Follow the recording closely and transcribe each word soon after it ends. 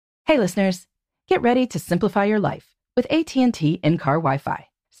Hey listeners, get ready to simplify your life with AT&T in-car Wi-Fi.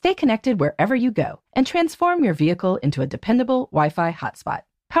 Stay connected wherever you go and transform your vehicle into a dependable Wi-Fi hotspot.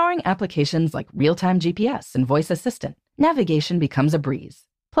 Powering applications like real-time GPS and voice assistant, navigation becomes a breeze.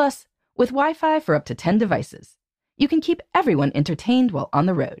 Plus, with Wi-Fi for up to 10 devices, you can keep everyone entertained while on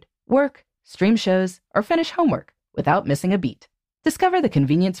the road, work, stream shows, or finish homework without missing a beat. Discover the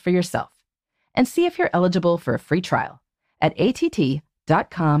convenience for yourself and see if you're eligible for a free trial at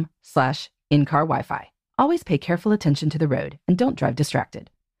att.com/in-car Wi-Fi. Always pay careful attention to the road and don't drive distracted.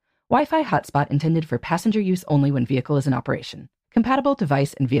 Wi-Fi hotspot intended for passenger use only when vehicle is in operation. Compatible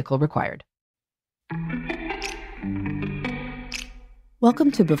device and vehicle required.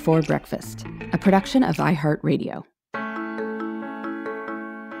 Welcome to Before Breakfast, a production of iHeartRadio.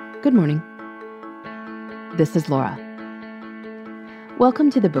 Good morning. This is Laura.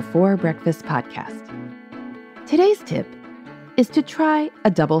 Welcome to the Before Breakfast podcast. Today's tip is to try a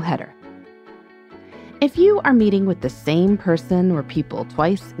double header. If you are meeting with the same person or people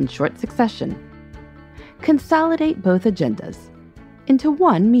twice in short succession, consolidate both agendas into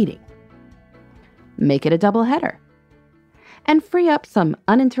one meeting. Make it a double header and free up some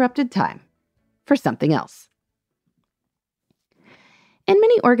uninterrupted time for something else. In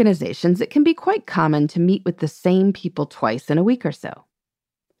many organizations, it can be quite common to meet with the same people twice in a week or so.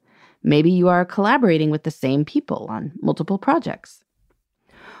 Maybe you are collaborating with the same people on multiple projects.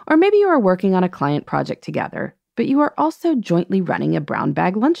 Or maybe you are working on a client project together, but you are also jointly running a brown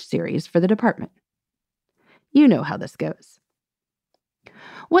bag lunch series for the department. You know how this goes.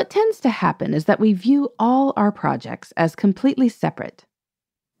 What tends to happen is that we view all our projects as completely separate.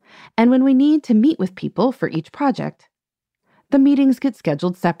 And when we need to meet with people for each project, the meetings get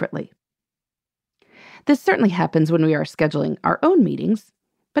scheduled separately. This certainly happens when we are scheduling our own meetings,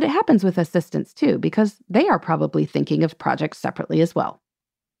 but it happens with assistants too, because they are probably thinking of projects separately as well.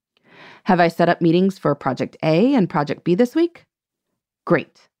 Have I set up meetings for Project A and Project B this week?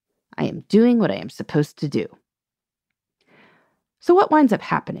 Great. I am doing what I am supposed to do. So what winds up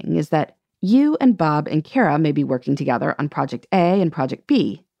happening is that you and Bob and Kara may be working together on Project A and Project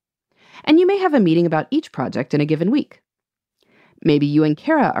B, and you may have a meeting about each project in a given week. Maybe you and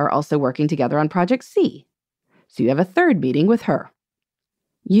Kara are also working together on Project C, so you have a third meeting with her.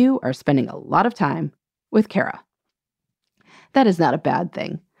 You are spending a lot of time with Kara. That is not a bad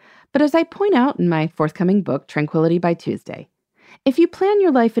thing, but as I point out in my forthcoming book, Tranquility by Tuesday, if you plan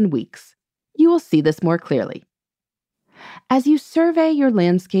your life in weeks, you will see this more clearly. As you survey your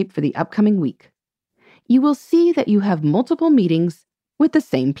landscape for the upcoming week, you will see that you have multiple meetings with the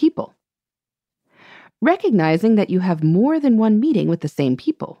same people. Recognizing that you have more than one meeting with the same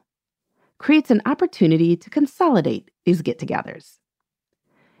people creates an opportunity to consolidate these get-togethers.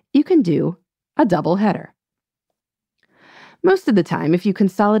 You can do a double header. Most of the time, if you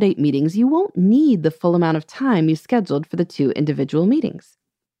consolidate meetings, you won't need the full amount of time you scheduled for the two individual meetings.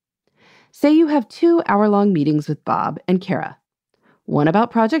 Say you have 2 hour-long meetings with Bob and Kara, one about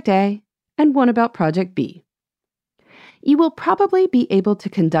Project A and one about Project B. You will probably be able to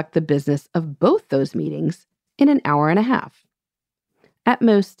conduct the business of both those meetings in an hour and a half. At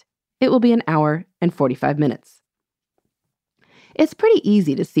most, it will be an hour and 45 minutes. It's pretty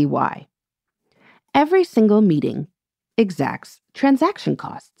easy to see why. Every single meeting exacts transaction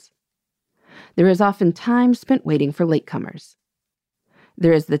costs. There is often time spent waiting for latecomers.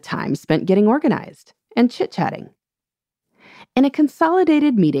 There is the time spent getting organized and chit-chatting. In a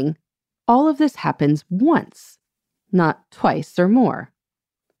consolidated meeting, all of this happens once, not twice or more.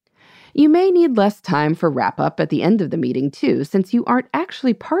 You may need less time for wrap-up at the end of the meeting too, since you aren't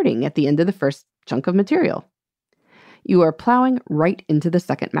actually parting at the end of the first chunk of material. You are plowing right into the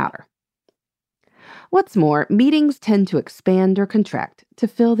second matter. What's more, meetings tend to expand or contract to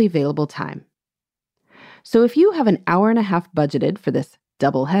fill the available time. So if you have an hour and a half budgeted for this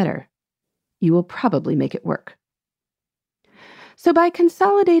double header, you will probably make it work. So by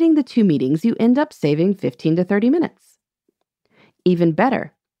consolidating the two meetings, you end up saving 15 to 30 minutes. Even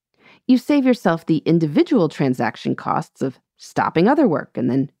better, you save yourself the individual transaction costs of stopping other work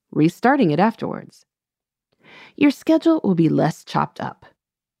and then restarting it afterwards. Your schedule will be less chopped up,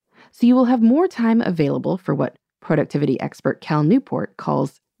 so you will have more time available for what productivity expert Cal Newport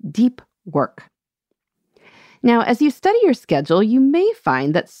calls deep work. Now, as you study your schedule, you may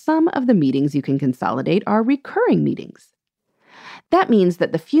find that some of the meetings you can consolidate are recurring meetings. That means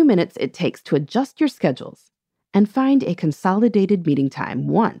that the few minutes it takes to adjust your schedules and find a consolidated meeting time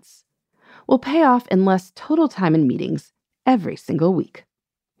once will pay off in less total time in meetings every single week.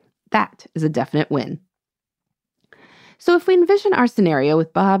 That is a definite win. So if we envision our scenario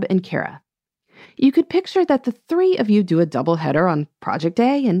with Bob and Kara, You could picture that the three of you do a doubleheader on Project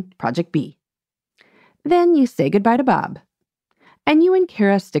A and Project B. Then you say goodbye to Bob, and you and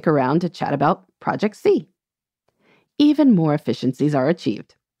Kara stick around to chat about Project C. Even more efficiencies are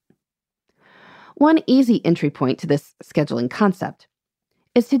achieved. One easy entry point to this scheduling concept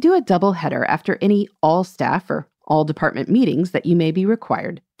is to do a doubleheader after any all-staff or all-department meetings that you may be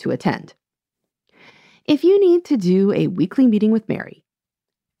required to attend. If you need to do a weekly meeting with Mary,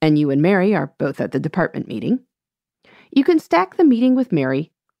 and you and Mary are both at the department meeting, you can stack the meeting with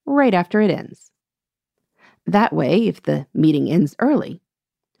Mary right after it ends. That way, if the meeting ends early,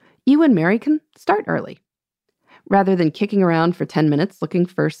 you and Mary can start early, rather than kicking around for 10 minutes looking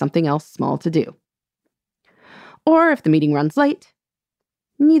for something else small to do. Or if the meeting runs late,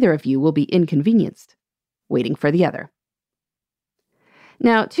 neither of you will be inconvenienced waiting for the other.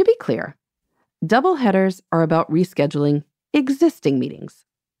 Now, to be clear, doubleheaders are about rescheduling existing meetings.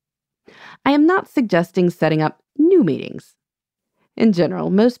 I am not suggesting setting up new meetings. In general,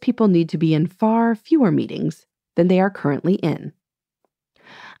 most people need to be in far fewer meetings than they are currently in.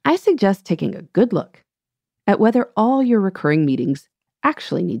 I suggest taking a good look at whether all your recurring meetings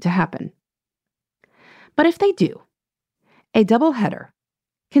actually need to happen. But if they do, a doubleheader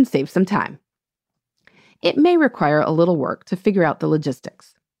can save some time. It may require a little work to figure out the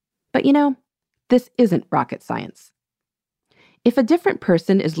logistics, but this isn't rocket science. If a different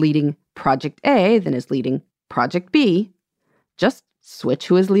person is leading Project A than is leading Project B, just switch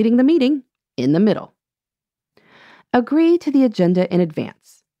who is leading the meeting in the middle. Agree to the agenda in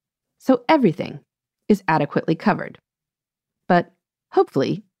advance, so everything is adequately covered. But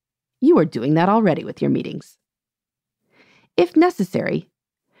hopefully, you are doing that already with your meetings. If necessary,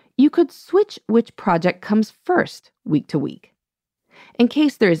 you could switch which project comes first week to week, in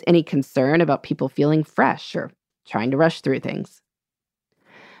case there is any concern about people feeling fresh or trying to rush through things.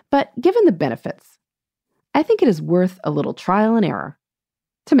 But given the benefits, I think it is worth a little trial and error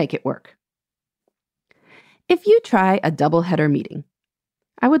to make it work. If you try a doubleheader meeting,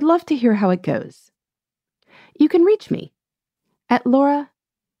 I would love to hear how it goes. You can reach me at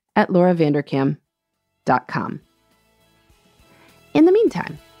laura@lauravanderkam.com. In the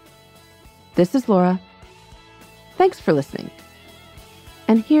meantime, this is Laura. Thanks for listening.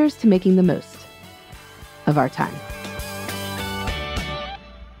 And here's to making the most of our time.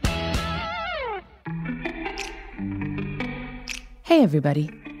 Hey everybody,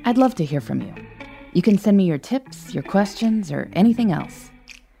 I'd love to hear from you. You can send me your tips, your questions, or anything else.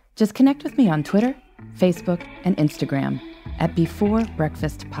 Just connect with me on Twitter, Facebook, and Instagram at Before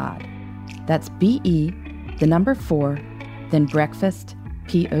Breakfast Pod. That's BE, the number 4, then breakfast,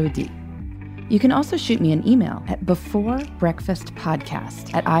 POD. You can also shoot me an email at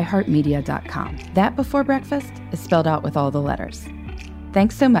beforebreakfastpodcast@iheartmedia.com. That Before Breakfast is spelled out with all the letters.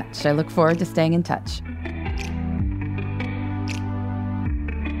 Thanks so much. I look forward to staying in touch.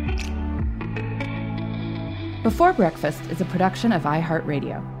 Before Breakfast is a production of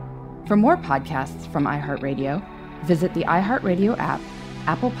iHeartRadio. For more podcasts from iHeartRadio, visit the iHeartRadio app,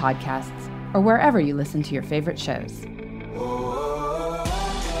 Apple Podcasts, or wherever you listen to your favorite shows.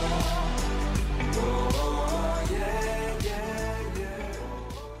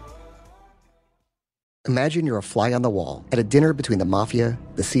 Imagine you're a fly on the wall at a dinner between the Mafia,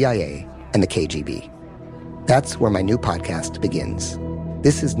 the CIA, and the KGB. That's where my new podcast begins.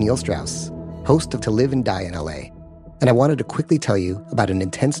 This is Neil Strauss, host of To Live and Die in LA, and I wanted to quickly tell you about an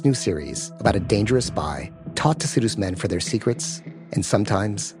intense new series about a dangerous spy taught to seduce men for their secrets and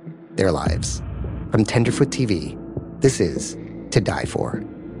sometimes their lives. From Tenderfoot TV, this is To Die For.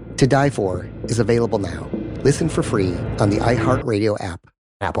 To Die For is available now. Listen for free on the iHeartRadio app,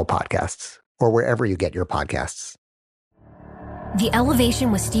 Apple Podcasts, or wherever you get your podcasts. The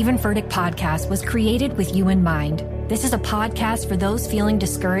Elevation with Stephen Furtick podcast was created with you in mind. This is a podcast for those feeling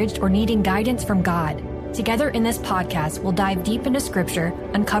discouraged or needing guidance from God. Together in this podcast, we'll dive deep into Scripture,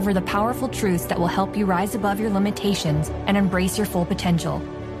 uncover the powerful truths that will help you rise above your limitations and embrace your full potential.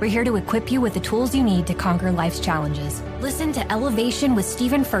 We're here to equip you with the tools you need to conquer life's challenges. Listen to Elevation with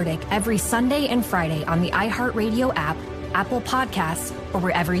Stephen Furtick every Sunday and Friday on the iHeartRadio app, Apple Podcasts, or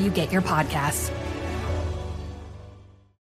wherever you get your podcasts.